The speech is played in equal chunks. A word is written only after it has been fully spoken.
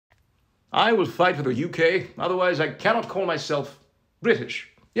I will fight for the UK, otherwise I cannot call myself British.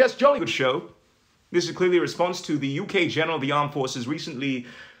 Yes, jolly good show. This is clearly a response to the UK General of the Armed Forces recently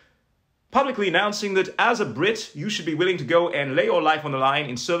publicly announcing that as a Brit, you should be willing to go and lay your life on the line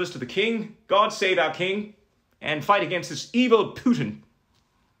in service to the King, God save our King, and fight against this evil Putin.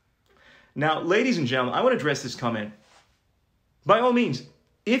 Now, ladies and gentlemen, I want to address this comment. By all means,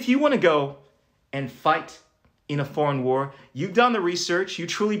 if you want to go and fight in a foreign war, you've done the research, you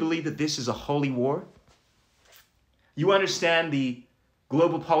truly believe that this is a holy war, you understand the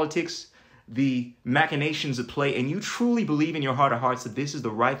global politics, the machinations at play, and you truly believe in your heart of hearts that this is the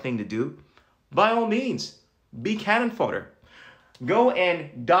right thing to do, by all means, be cannon fodder. Go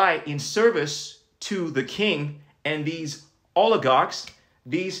and die in service to the king and these oligarchs,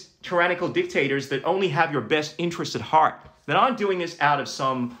 these tyrannical dictators that only have your best interest at heart, that aren't doing this out of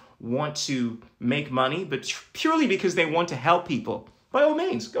some want to make money, but purely because they want to help people. By all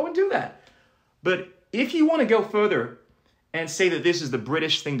means, go and do that. But if you want to go further and say that this is the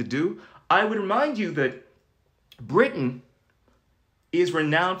British thing to do, I would remind you that Britain is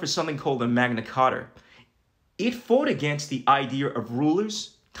renowned for something called the Magna Carta. It fought against the idea of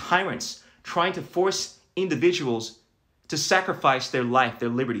rulers, tyrants, trying to force individuals to sacrifice their life, their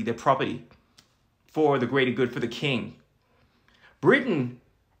liberty, their property for the greater good, for the king. Britain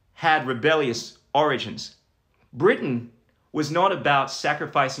had rebellious origins. Britain was not about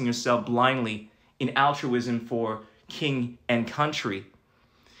sacrificing yourself blindly in altruism for king and country.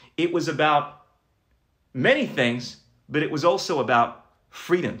 It was about many things, but it was also about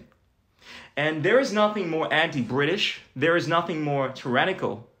freedom. And there is nothing more anti-British, there is nothing more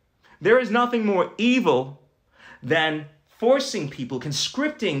tyrannical, there is nothing more evil than forcing people,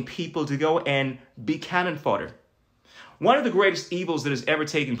 conscripting people to go and be cannon fodder. One of the greatest evils that has ever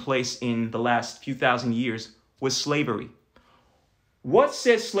taken place in the last few thousand years was slavery. What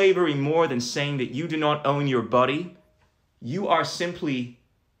says slavery more than saying that you do not own your body? You are simply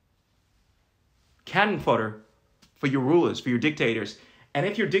cannon fodder for your rulers, for your dictators. And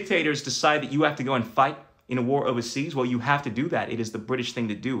if your dictators decide that you have to go and fight in a war overseas, well, you have to do that. It is the British thing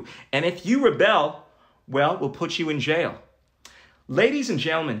to do. And if you rebel, well, we'll put you in jail. Ladies and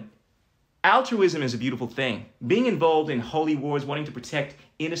gentlemen, altruism is a beautiful thing. Being involved in holy wars, wanting to protect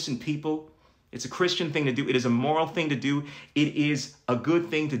innocent people, it's a Christian thing to do. It is a moral thing to do. It is a good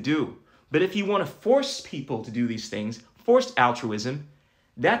thing to do. But if you want to force people to do these things, forced altruism,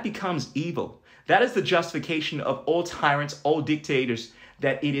 that becomes evil. That is the justification of all tyrants, all dictators,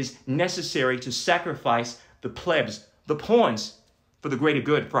 that it is necessary to sacrifice the plebs, the pawns, for the greater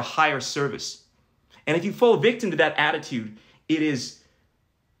good, for a higher service. And if you fall victim to that attitude, it is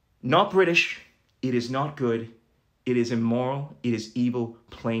not British, it is not good, it is immoral, it is evil,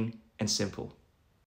 plain and simple.